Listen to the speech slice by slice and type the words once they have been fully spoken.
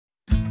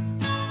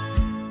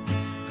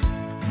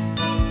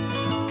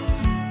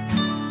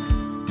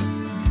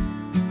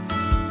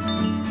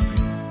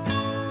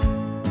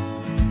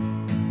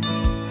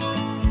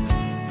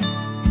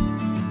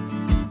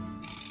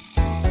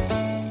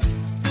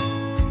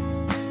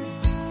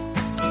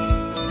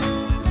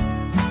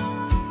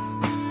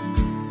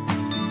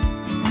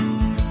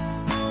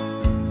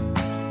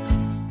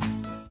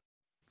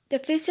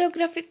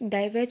physiographic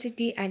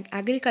diversity and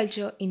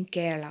agriculture in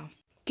Kerala.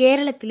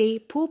 കേരളത്തിലെ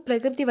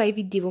ഭൂപ്രകൃതി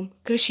വൈവിധ്യവും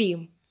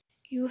കൃഷിയും.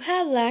 You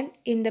have learned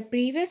in the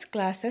previous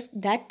classes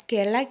that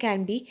Kerala can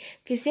be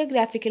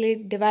physiographically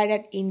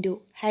divided into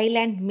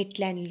highland,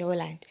 midland,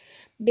 lowland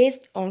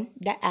based on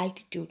the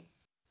altitude.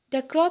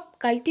 The crop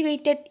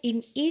cultivated in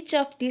each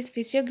of these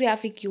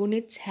physiographic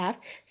units have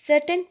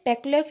certain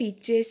peculiar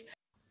features.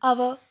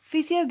 Our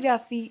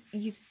physiography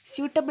is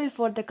suitable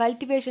for the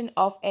cultivation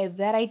of a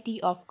variety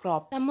of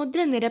crops.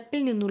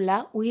 സമുദ്രനിരപ്പിൽ നിന്നുള്ള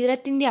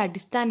ഉയരത്തിൻ്റെ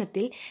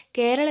അടിസ്ഥാനത്തിൽ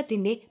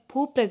കേരളത്തിൻ്റെ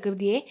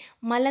ഭൂപ്രകൃതിയെ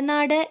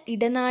മലനാട്,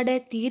 ഇടനാട്,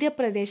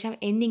 തീരപ്രദേശം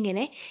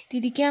എന്നിങ്ങനെ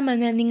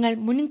തിരിക്കാമെന്ന് നിങ്ങൾ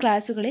മുൻ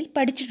ക്ലാസ്സുകളിൽ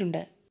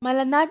പഠിച്ചിട്ടുണ്ട്.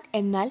 മലനാട്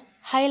എന്നാൽ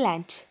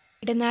ഹൈലാൻഡ്,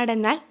 ഇടനാട്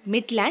എന്നാൽ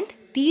മിഡ്ലാൻഡ്,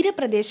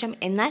 തീരപ്രദേശം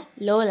എന്നാൽ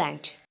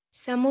ലോലാൻഡ്.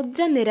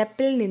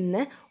 സമുദ്രനിരപ്പിൽ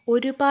നിന്ന്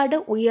ഒരുപാട്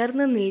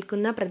ഉയർന്നു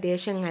നിൽക്കുന്ന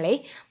പ്രദേശങ്ങളെ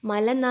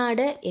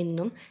മലനാട്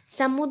എന്നും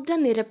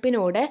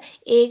സമുദ്രനിരപ്പിനോട്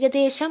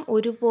ഏകദേശം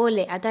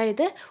ഒരുപോലെ,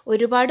 അതായത്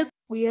ഒരുപാട്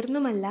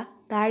ഉയർന്നുമല്ല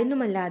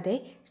താഴ്ന്നുമല്ലാതെ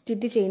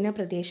സ്ഥിതി ചെയ്യുന്ന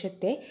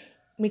പ്രദേശത്തെ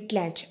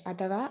മിഡ്ലാൻഡ്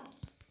അഥവാ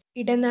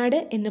ഇടനാട്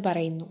എന്ന്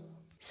പറയുന്നു.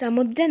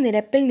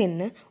 സമുദ്രനിരപ്പിൽ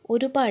നിന്ന്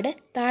ഒരുപാട്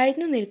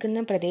താഴ്ന്നു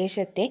നിൽക്കുന്ന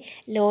പ്രദേശത്തെ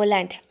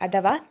ലോലാൻഡ്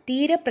അഥവാ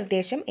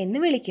തീരപ്രദേശം എന്ന്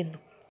വിളിക്കുന്നു.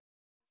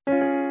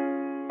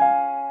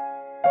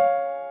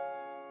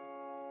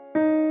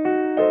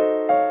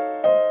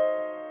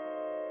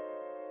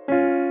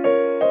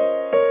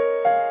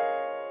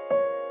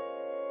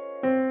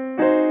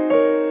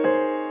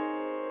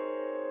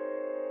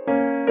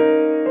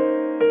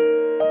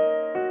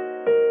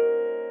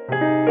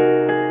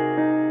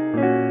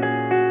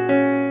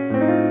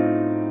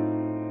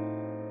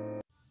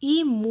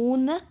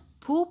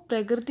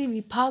 ഭൂപ്രകൃതി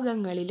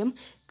വിഭാഗങ്ങളിലും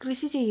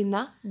കൃഷി ചെയ്യുന്ന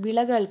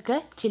വിളകൾക്ക്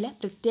ചില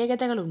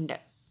പ്രത്യേകതകളുണ്ട്.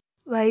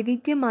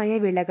 വൈവിധ്യമായ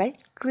വിളകൾ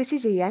കൃഷി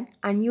ചെയ്യാൻ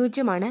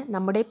അനുയോജ്യമാണ്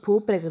നമ്മുടെ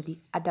ഭൂപ്രകൃതി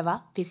അഥവാ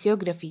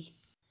ഫിസിയോഗ്രഫി.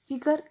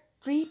 ഫിഗർ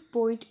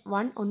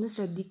 3.1 ഒന്ന്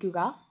ശ്രദ്ധിക്കുക.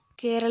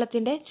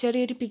 കേരളത്തിൻ്റെ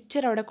ചെറിയൊരു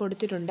പിക്ചർ അവിടെ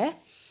കൊടുത്തിട്ടുണ്ട്.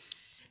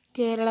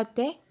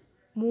 കേരളത്തെ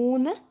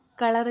 3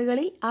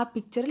 കളറുകളിൽ ആ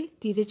പിക്ചറിൽ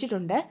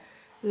തിരിച്ചിട്ടുണ്ട്.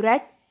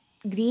 Red,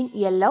 green,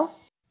 yellow.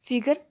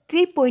 Figure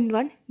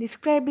 3.1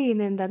 describe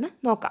ചെയ്യുന്നത് എന്താണെന്ന്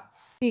നോക്കാം.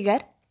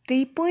 ഫിഗർ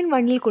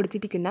 3.1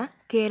 കൊടുത്തിരിക്കുന്ന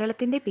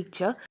കേരളത്തിൻ്റെ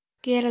പിക്ചർ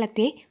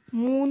കേരളത്തെ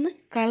 3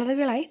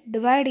 കളറുകളായി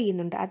ഡിവൈഡ്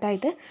ചെയ്യുന്നുണ്ട്.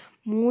 അതായത്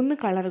 3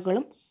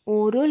 കളറുകളും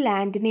ഓരോ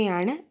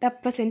ലാൻഡിനെയാണ്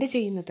റെപ്രസെൻ്റ്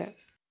ചെയ്യുന്നത്.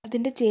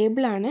 അതിൻ്റെ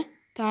ടേബിളാണ്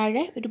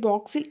താഴെ ഒരു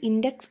ബോക്സിൽ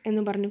ഇൻഡെക്സ്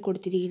എന്ന് പറഞ്ഞ്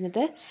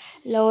കൊടുത്തിരിക്കുന്നത്.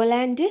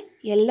 ലോലാൻഡ്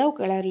യെല്ലോ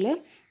കളറിൽ,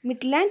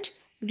 Midland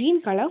green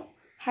colour,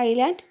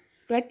 Highland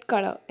red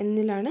colour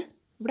എന്നിലാണ്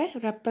ഇവിടെ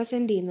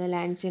റെപ്രസെൻ്റ് ചെയ്യുന്നത്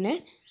ലാൻഡ്സിനെ.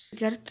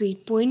 ഫിഗർ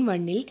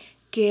 3.1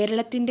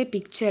 കേരളത്തിൻ്റെ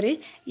പിക്ചറിൽ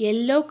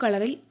യെല്ലോ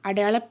കളറിൽ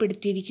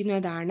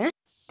അടയാളപ്പെടുത്തിയിരിക്കുന്നതാണ്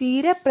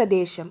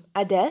തീരപ്രദേശം.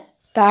 അത്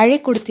താഴെ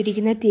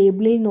കൊടുത്തിരിക്കുന്ന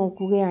ടേബിളിൽ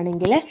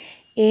നോക്കുകയാണെങ്കിൽ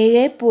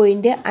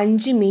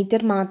 7.5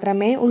 മീറ്റർ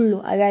മാത്രമേ ഉള്ളൂ.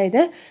 അതായത്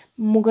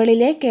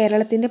മുകളിലെ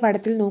കേരളത്തിൻ്റെ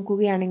പടത്തിൽ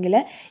നോക്കുകയാണെങ്കിൽ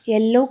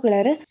യെല്ലോ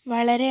കളറ്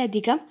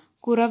വളരെയധികം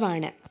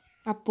കുറവാണ്.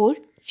 അപ്പോൾ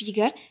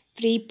ഫിഗർ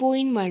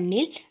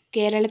 3.1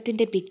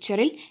 കേരളത്തിൻ്റെ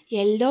പിക്ചറിൽ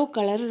യെല്ലോ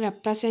കളർ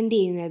റെപ്രസെൻ്റ്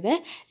ചെയ്യുന്നത്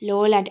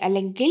ലോലാൻഡ്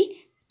അല്ലെങ്കിൽ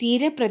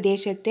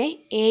തീരപ്രദേശത്തെ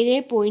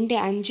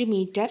 7.5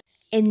 മീറ്റർ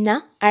എന്ന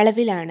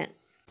അളവിലാണ്.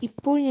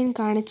 ഇപ്പോൾ ഞാൻ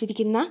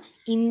കാണിച്ചിരിക്കുന്ന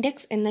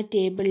ഇൻഡെക്സ് എന്ന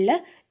ടേബിളിൽ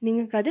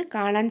നിങ്ങൾക്കത്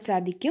കാണാൻ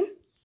സാധിക്കും.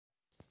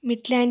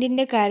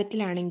 മിഡ്ലാൻഡിൻ്റെ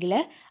കാര്യത്തിലാണെങ്കിൽ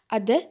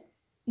അത്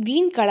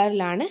ഗ്രീൻ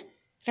കളറിലാണ്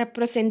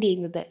റെപ്രസെൻ്റ്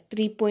ചെയ്യുന്നത്.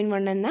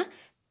 3.1 എന്ന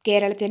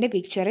കേരളത്തിൻ്റെ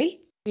പിക്ചറിൽ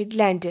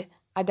മിഡ്ലാൻഡ്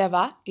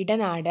അഥവാ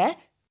ഇടനാട്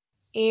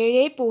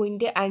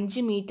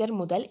 7.5 മീറ്റർ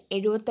മുതൽ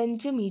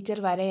 75 മീറ്റർ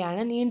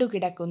വരെയാണ്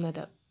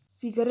നീണ്ടുകിടക്കുന്നത്.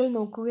 ഫിഗറിൽ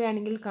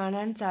നോക്കുകയാണെങ്കിൽ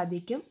കാണാൻ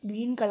സാധിക്കും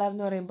ഗ്രീൻ കളർ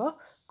എന്ന് പറയുമ്പോൾ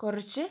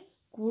കുറച്ച്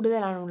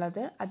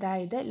കൂടുതലാണുള്ളത്,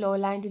 അതായത്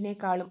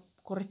ലോലാൻഡിനേക്കാളും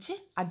കുറച്ച്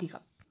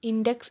അധികം.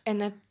 ഇൻഡെക്സ്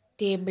എന്ന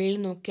ടേബിളിൽ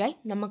നോക്കിയാൽ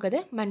നമുക്കത്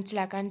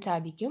മനസ്സിലാക്കാൻ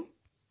സാധിക്കും.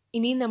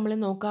 ഇനി നമ്മൾ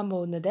നോക്കാൻ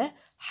പോകുന്നത്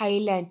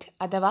ഹൈലാൻഡ്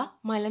അഥവാ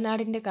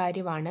മലനാടിൻ്റെ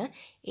കാര്യമാണ്.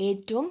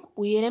 ഏറ്റവും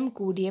ഉയരം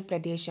കൂടിയ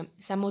പ്രദേശം,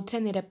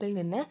 സമുദ്രനിരപ്പിൽ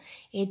നിന്ന്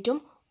ഏറ്റവും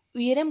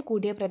ഉയരം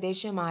കൂടിയ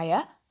പ്രദേശമായ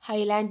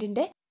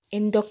ഹൈലാൻഡിൻ്റെ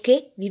എന്തൊക്കെ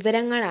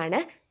വിവരങ്ങളാണ്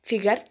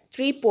ഫിഗർ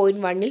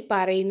 3.1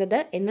 പറയുന്നത്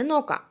എന്ന്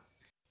നോക്കാം.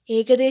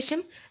 ഏകദേശം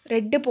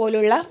റെഡ്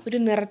പോലുള്ള ഒരു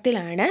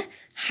നിറത്തിലാണ്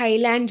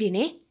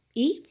ഹൈലാൻഡിനെ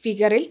ഈ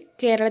ഫിഗറിൽ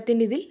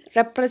കേരളത്തിൻ്റെ ഇതിൽ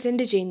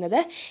റെപ്രസെൻ്റ് ചെയ്യുന്നത്.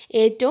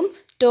 ഏറ്റവും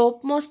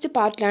ടോപ്പ് മോസ്റ്റ്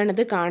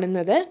പാർട്ടിലാണിത്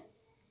കാണുന്നത്.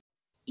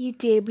 ഈ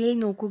ടേബിളിൽ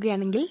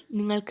നോക്കുകയാണെങ്കിൽ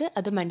നിങ്ങൾക്ക്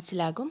അത്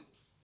മനസ്സിലാകും.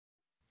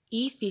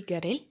 ഈ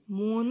ഫിഗറിൽ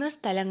 3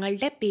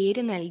 സ്ഥലങ്ങളുടെ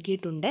പേര്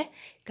നൽകിയിട്ടുണ്ട്.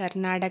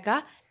 കർണാടക,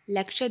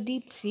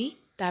 ലക്ഷദ്വീപ് സീ,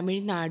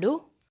 തമിഴ്നാടു.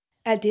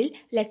 അതിൽ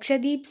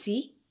ലക്ഷദ്വീപ് സീ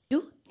ഒരു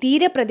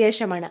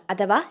തീരപ്രദേശമാണ്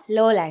അഥവാ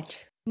ലോലാൻഡ്.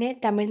 പിന്നെ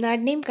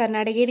തമിഴ്നാടിൻ്റെയും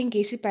കർണാടകയുടെയും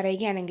കേസിൽ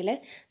പറയുകയാണെങ്കിൽ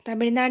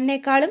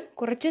തമിഴ്നാടിനേക്കാളും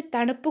കുറച്ച്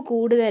തണുപ്പ്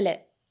കൂടുതൽ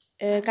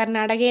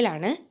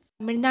കർണാടകയിലാണ്.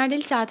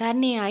 തമിഴ്നാട്ടിൽ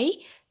സാധാരണയായി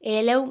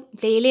ഏലവും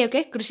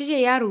തേയിലയൊക്കെ കൃഷി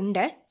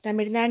ചെയ്യാറുണ്ട്.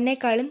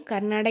 തമിഴ്നാടിനേക്കാളും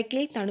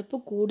കർണാടകയിൽ തണുപ്പ്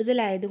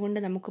കൂടുതലായതുകൊണ്ട്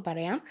നമുക്ക്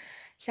പറയാം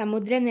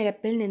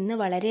സമുദ്രനിരപ്പിൽ നിന്ന്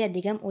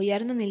വളരെയധികം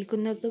ഉയർന്നു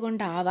നിൽക്കുന്നത്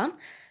കൊണ്ടാവാം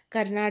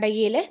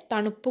കർണാടകയിൽ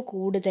തണുപ്പ്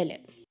കൂടുതൽ.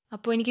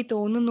 അപ്പോൾ എനിക്ക്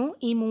തോന്നുന്നു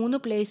ഈ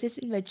 3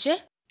 പ്ലേസസിൽ വെച്ച്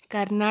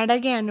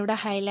കർണാടകയാണ് ഇവിടെ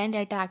ഹൈലാൻഡ്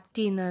ആയിട്ട് ആക്ട്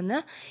ചെയ്യുന്നതെന്ന്.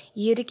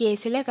 ഈ ഒരു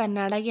കേസിൽ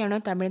കർണാടകയാണോ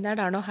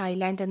തമിഴ്നാടാണോ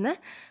ഹൈലാൻഡ് എന്ന്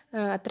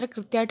അത്ര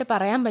കൃത്യമായിട്ട്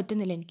പറയാൻ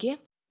പറ്റുന്നില്ല എനിക്ക്.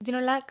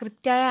 ഇതിനുള്ള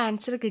കൃത്യമായ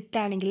ആൻസർ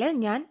കിട്ടുകയാണെങ്കിൽ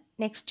ഞാൻ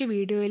നെക്സ്റ്റ്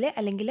വീഡിയോയിൽ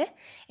അല്ലെങ്കിൽ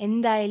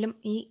എന്തായാലും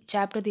ഈ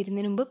ചാപ്റ്റർ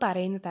തീരുന്നതിന് മുമ്പ്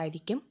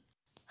പറയുന്നതായിരിക്കും.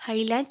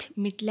 ഹൈലാൻഡ്,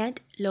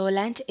 മിഡ്ലാൻഡ്,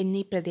 ലോലാൻഡ്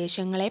എന്നീ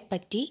പ്രദേശങ്ങളെ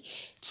പറ്റി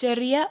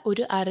ചെറിയ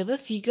ഒരു അറിവ്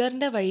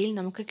ഫിഗറിൻ്റെ വഴിയിൽ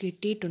നമുക്ക്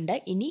കിട്ടിയിട്ടുണ്ട്.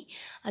 ഇനി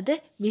അത്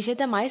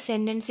വിശദമായ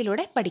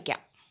സെൻറ്റൻസിലൂടെ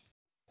പഠിക്കാം.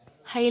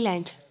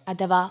 ഹൈലാൻഡ്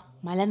അഥവാ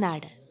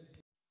മലനാട്.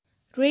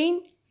 Rain,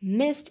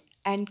 mist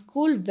and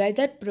cool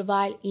weather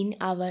prevail in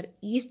our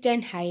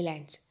eastern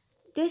highlands.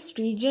 This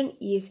region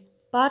is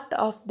part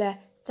of the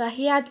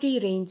Sahyadri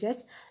ranges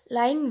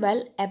lying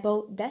well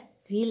above the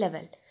sea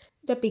level.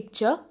 The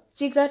picture,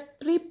 figure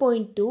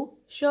 3.2,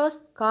 shows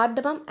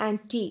cardamom and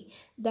tea,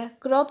 the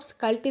crops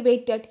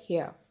cultivated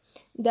here.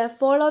 The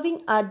following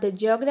are the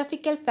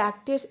geographical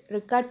factors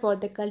required for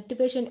the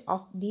cultivation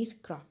of these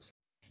crops.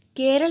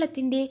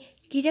 കേരളത്തിൻ്റെ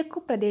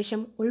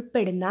കിഴക്കുപ്രദേശം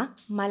ഉൾപ്പെടുന്ന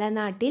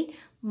മലനാട്ടിൽ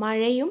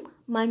മഴയും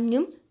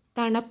മഞ്ഞും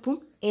തണുപ്പും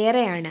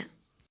ഏറെയാണ്.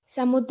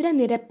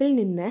 സമുദ്രനിരപ്പിൽ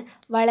നിന്ന്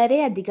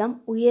വളരെയധികം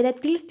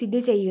ഉയരത്തിൽ സ്ഥിതി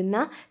ചെയ്യുന്ന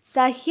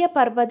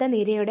സഹ്യപർവ്വത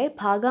നിരയുടെ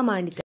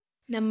ഭാഗമാണിത്.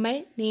 നമ്മൾ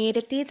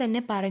നേരത്തെ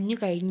തന്നെ പറഞ്ഞു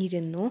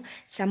കഴിഞ്ഞിരുന്നു,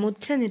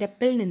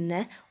 സമുദ്രനിരപ്പിൽ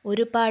നിന്ന്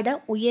ഒരുപാട്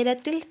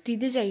ഉയരത്തിൽ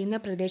സ്ഥിതി ചെയ്യുന്ന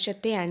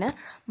പ്രദേശത്തെയാണ്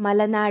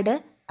മലനാട്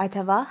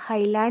അഥവാ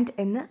ഹൈലാൻഡ്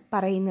എന്ന്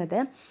പറയുന്നത്.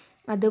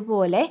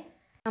 അതുപോലെ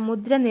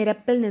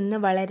സമുദ്രനിരപ്പിൽ നിന്ന്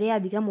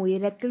വളരെയധികം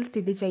ഉയരത്തിൽ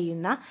സ്ഥിതി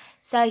ചെയ്യുന്ന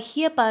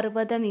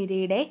സഹ്യപർവ്വത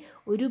നിരയുടെ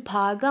ഒരു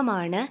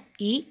ഭാഗമാണ്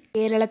ഈ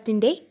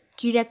കേരളത്തിൻ്റെ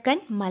കിഴക്കൻ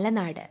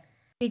മലനാട്.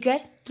 ഫിഗർ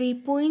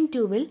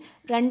 3.2-വിൽ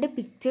 2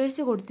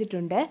 പിക്ചേഴ്സ്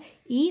കൊടുത്തിട്ടുണ്ട്.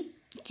 ഈ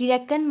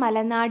കിഴക്കൻ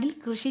മലനാടിൽ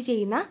കൃഷി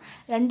ചെയ്യുന്ന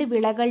 2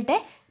 വിളകളുടെ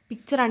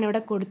പിക്ചറാണ്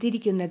ഇവിടെ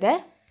കൊടുത്തിരിക്കുന്നത്.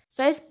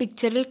 ഫസ്റ്റ്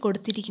പിക്ചറിൽ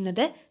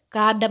കൊടുത്തിരിക്കുന്നത്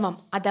കാർഡമം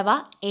അഥവാ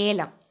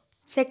ഏലം.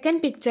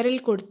 സെക്കൻഡ് പിക്ചറിൽ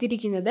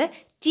കൊടുത്തിരിക്കുന്നത്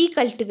ടീ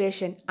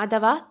കൾട്ടിവേഷൻ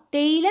അഥവാ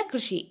തേയില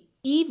കൃഷി.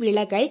 ഈ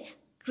വിളകൾ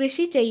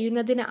കൃഷി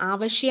ചെയ്യുന്നതിന്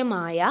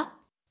ആവശ്യമായ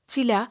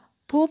ചില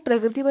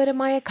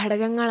ഭൂപ്രകൃതിപരമായ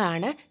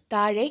ഘടകങ്ങളാണ്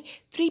താഴെ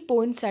 3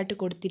 പോയിന്റ്സ് ആയിട്ട്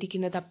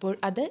കൊടുത്തിരിക്കുന്നത്. അപ്പോൾ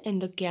അത്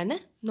എന്തൊക്കെയാണെന്ന്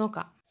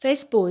നോക്കാം.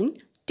 First point,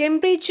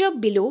 temperature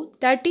below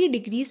 30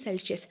 degree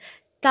Celsius.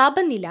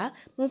 താപനില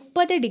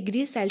 30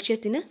 ഡിഗ്രി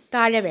സെൽഷ്യസിന്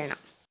താഴെ വേണം.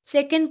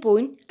 Second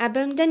point,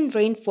 abundant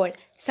rainfall.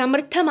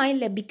 സമൃദ്ധമായി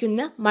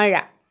ലഭിക്കുന്ന മഴ.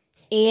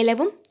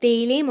 ഏലവും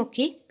തേയിലയും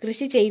ഒക്കെ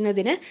കൃഷി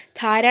ചെയ്യുന്നതിന്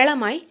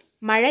ധാരാളമായി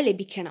മഴ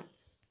ലഭിക്കണം,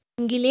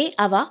 എങ്കിലേ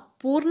അവ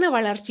പൂർണ്ണ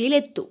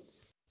വളർച്ചയിലെത്തൂ.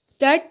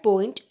 Third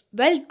point,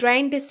 well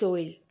drained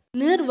soil.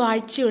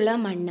 നീർവാഴ്ചയുള്ള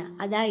മണ്ണ്,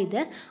 അതായത്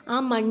ആ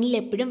മണ്ണിൽ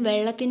എപ്പോഴും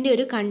വെള്ളത്തിൻ്റെ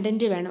ഒരു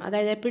കണ്ടൻറ്റ് വേണം,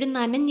 അതായത് എപ്പോഴും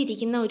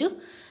നനഞ്ഞിരിക്കുന്ന ഒരു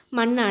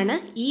മണ്ണാണ്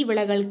ഈ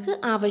വിളകൾക്ക്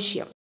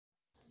ആവശ്യം.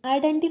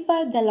 Identify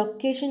the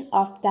location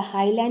of the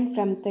Highland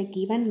from the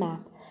given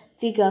map.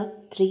 Figure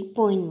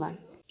 3.1.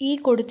 ഈ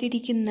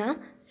കൊടുത്തിരിക്കുന്ന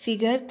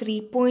ഫിഗർ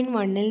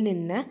 3.1-ൽ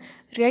നിന്ന്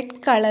റെഡ്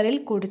കളറിൽ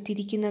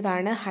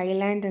കൊടുത്തിരിക്കുന്നതാണ്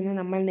ഹൈലാൻഡ് എന്ന്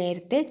നമ്മൾ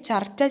നേരത്തെ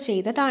ചർച്ച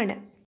ചെയ്തതാണ്.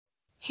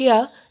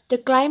 Here, the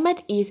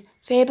climate is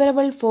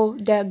favorable for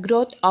the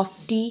growth of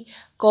tea,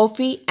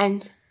 coffee and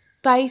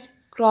spice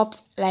crops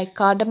like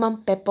cardamom,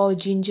 pepper,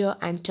 ginger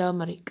and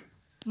turmeric.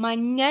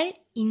 മഞ്ഞൾ,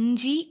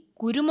 ഇഞ്ചി,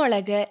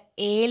 കുരുമുളക്,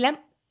 ഏലം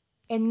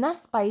എന്ന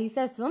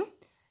സ്പൈസസും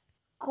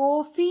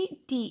കോഫി,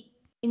 ടീ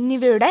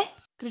എന്നിവയുടെ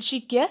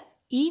കൃഷിക്ക്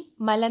ഈ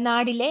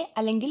മലനാടിലെ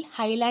അല്ലെങ്കിൽ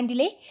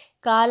ഹൈലാൻഡിലെ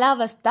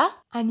കാലാവസ്ഥ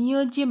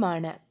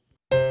അനുയോജ്യമാണ്.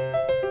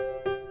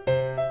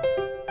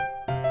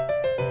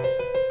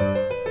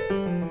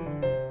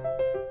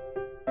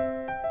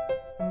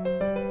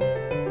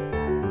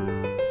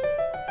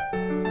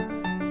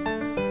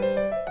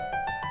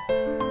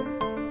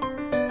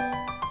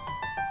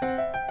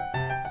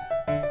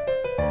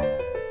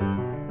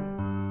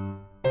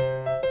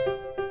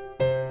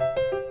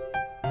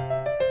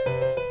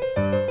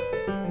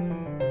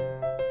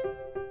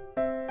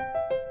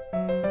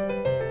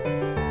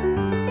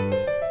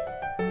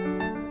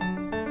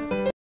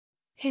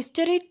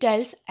 History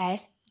tells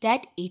us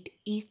that it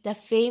is the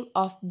fame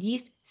of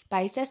these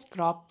spices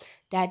crop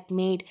that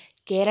made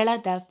Kerala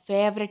the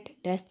favorite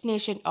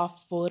destination of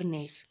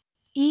foreigners.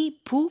 ഈ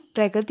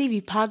ഭൂപ്രകൃതി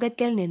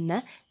വിഭാഗത്തിൽ നിന്ന്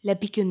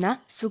ലഭിക്കുന്ന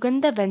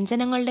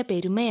സുഗന്ധവ്യഞ്ജനങ്ങളുടെ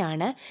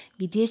പെരുമയാണ്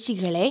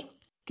വിദേശികളെ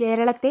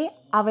കേരളത്തെ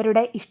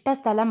അവരുടെ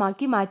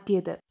ഇഷ്ടസ്ഥലമാക്കി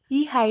മാറ്റിയത്.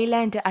 ഈ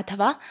ഹൈലാൻഡ്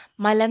അഥവാ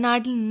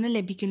മലനാടിൽ നിന്ന്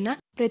ലഭിക്കുന്ന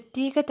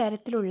പ്രത്യേക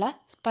തരത്തിലുള്ള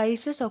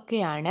സ്പൈസസ്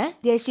ഒക്കെയാണ്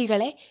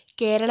വിദേശികളെ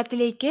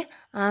കേരളത്തിലേക്ക്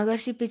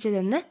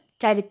ആകർഷിപ്പിച്ചതെന്ന്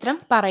ചരിത്രം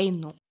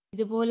പറയുന്നു.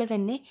 ഇതുപോലെ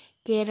തന്നെ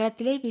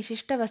കേരളത്തിലെ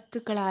വിശിഷ്ട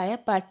വസ്തുക്കളായ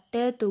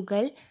പട്ട്,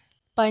 തുകൽ,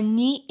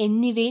 പഞ്ഞി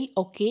എന്നിവയിൽ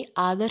ഒക്കെ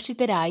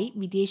ആകർഷിതരായി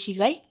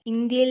വിദേശികൾ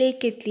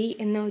ഇന്ത്യയിലേക്കെത്തി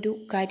എന്ന ഒരു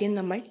കാര്യം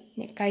നമ്മൾ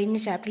കഴിഞ്ഞ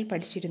ചാപ്റ്ററിൽ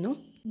പഠിച്ചിരുന്നു.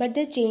 But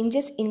the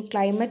changes in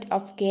climate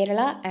of Kerala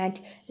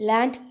and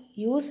land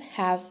use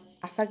have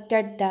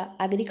affected the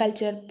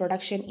agriculture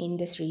production in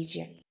this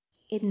region.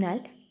 എന്നാൽ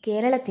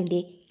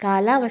കേരളത്തിൻ്റെ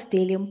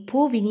കാലാവസ്ഥയിലും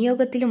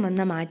ഭൂവിനിയോഗത്തിലും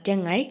വന്ന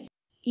മാറ്റങ്ങൾ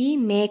ഈ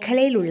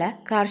മേഖലയിലുള്ള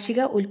കാർഷിക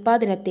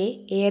ഉൽപ്പാദനത്തെ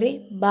ഏറെ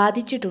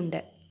ബാധിച്ചിട്ടുണ്ട്.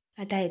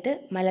 അതായത്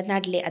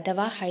മലനാട്ടിലെ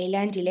അഥവാ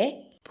ഹൈലാൻഡിലെ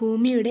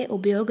ഭൂമിയുടെ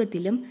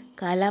ഉപയോഗത്തിലും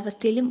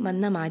കാലാവസ്ഥയിലും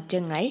വന്ന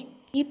മാറ്റങ്ങൾ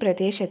ഈ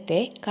പ്രദേശത്തെ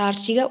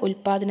കാർഷിക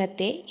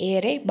ഉൽപ്പാദനത്തെ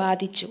ഏറെ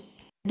ബാധിച്ചു.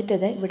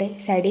 അടുത്തത് ഇവിടെ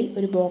സൈഡിൽ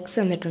ഒരു ബോക്സ്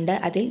തന്നിട്ടുണ്ട്.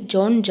 അതിൽ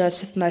ജോൺ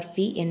ജോസഫ്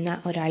മർഫി എന്ന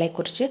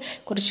ഒരാളെക്കുറിച്ച്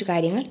കുറച്ച്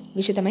കാര്യങ്ങൾ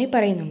വിശദമായി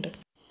പറയുന്നുണ്ട്.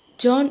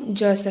 John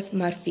Joseph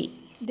Murphy.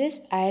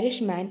 This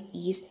Irish man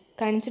is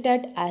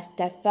considered as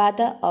the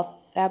father of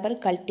rubber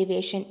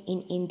cultivation in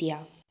India.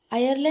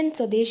 Ireland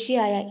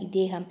സ്വദേശിയായ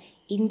ഇദ്ദേഹം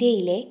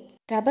ഇന്ത്യയിലെ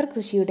റബ്ബർ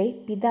കൃഷിയുടെ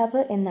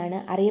പിതാവ് എന്നാണ്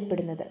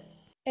അറിയപ്പെടുന്നത്.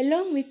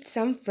 Along with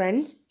some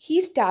friends, he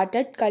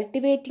started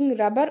cultivating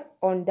rubber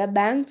on the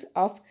banks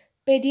of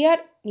Periyar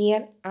near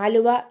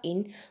Aluva in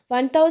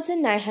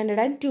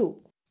 1902.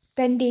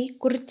 തൻ്റെ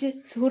കുറച്ച്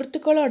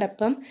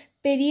സുഹൃത്തുക്കളോടൊപ്പം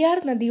പെരിയാർ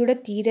നദിയുടെ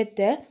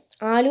തീരത്ത്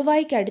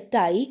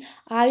ആലുവായ്ക്കടുത്തായി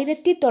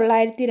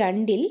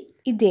 1902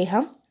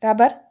 ഇദ്ദേഹം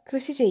റബ്ബർ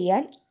കൃഷി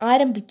ചെയ്യാൻ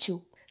ആരംഭിച്ചു.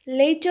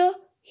 Later,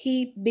 he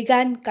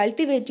began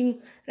cultivating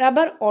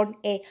rubber on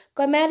a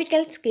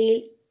commercial scale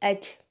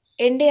at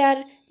NDR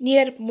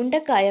near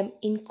Mundakayam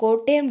in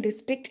Kottayam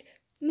district.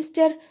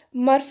 Mr.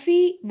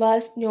 Murphy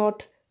was not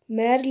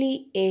merely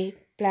a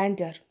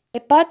planter.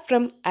 Apart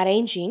from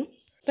arranging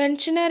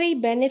pensionary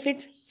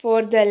benefits for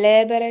the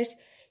laborers,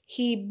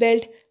 he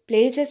built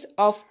places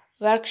of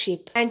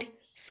worship and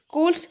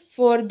schools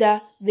for the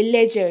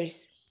villagers.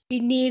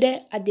 പിന്നീട്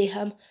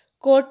അദ്ദേഹം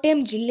കോട്ടയം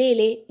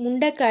ജില്ലയിലെ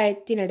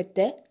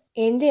മുണ്ടക്കായത്തിനടുത്ത്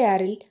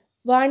എൻഡയാറിൽ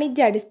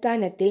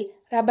വാണിജ്യാടിസ്ഥാനത്തിൽ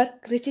rubber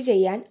കൃഷി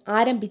ചെയ്യാൻ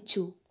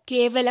ആരംഭിച്ചു.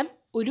 കേവലം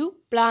ഒരു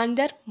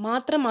planter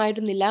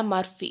മാത്രമായിരുന്നില്ല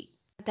Murphy.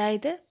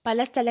 അതായത് പല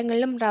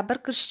സ്ഥലങ്ങളിലും റബ്ബർ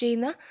കൃഷി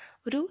ചെയ്യുന്ന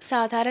ഒരു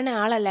സാധാരണ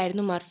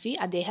ആളല്ലായിരുന്നു മർഫി.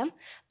 അദ്ദേഹം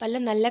പല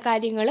നല്ല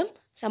കാര്യങ്ങളും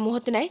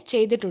സമൂഹത്തിനായി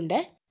ചെയ്തിട്ടുണ്ട്.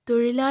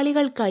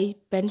 തൊഴിലാളികൾക്കായി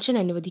പെൻഷൻ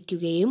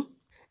അനുവദിക്കുകയും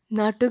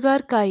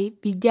നാട്ടുകാർക്കായി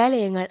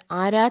വിദ്യാലയങ്ങൾ,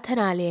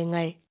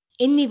 ആരാധനാലയങ്ങൾ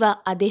എന്നിവ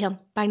അദ്ദേഹം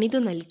പണിതു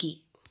നൽകി.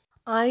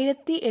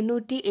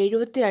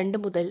 1872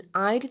 മുതൽ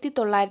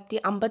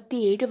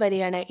 1957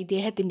 വരെയാണ്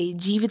ഇദ്ദേഹത്തിൻ്റെ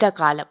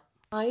ജീവിതകാലം.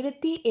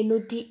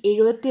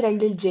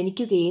 1872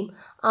 ജനിക്കുകയും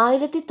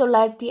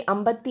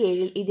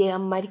 1957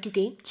 ഇദ്ദേഹം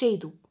മരിക്കുകയും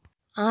ചെയ്തു.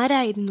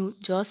 ആരായിരുന്നു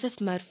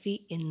ജോസഫ് മർഫി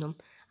എന്നും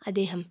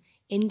അദ്ദേഹം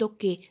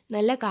എന്തൊക്കെ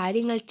നല്ല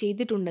കാര്യങ്ങൾ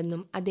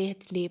ചെയ്തിട്ടുണ്ടെന്നും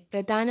അദ്ദേഹത്തിൻ്റെ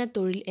പ്രധാന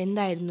തൊഴിൽ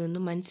എന്തായിരുന്നു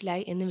എന്നും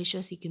മനസ്സിലായി എന്ന്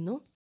വിശ്വസിക്കുന്നു.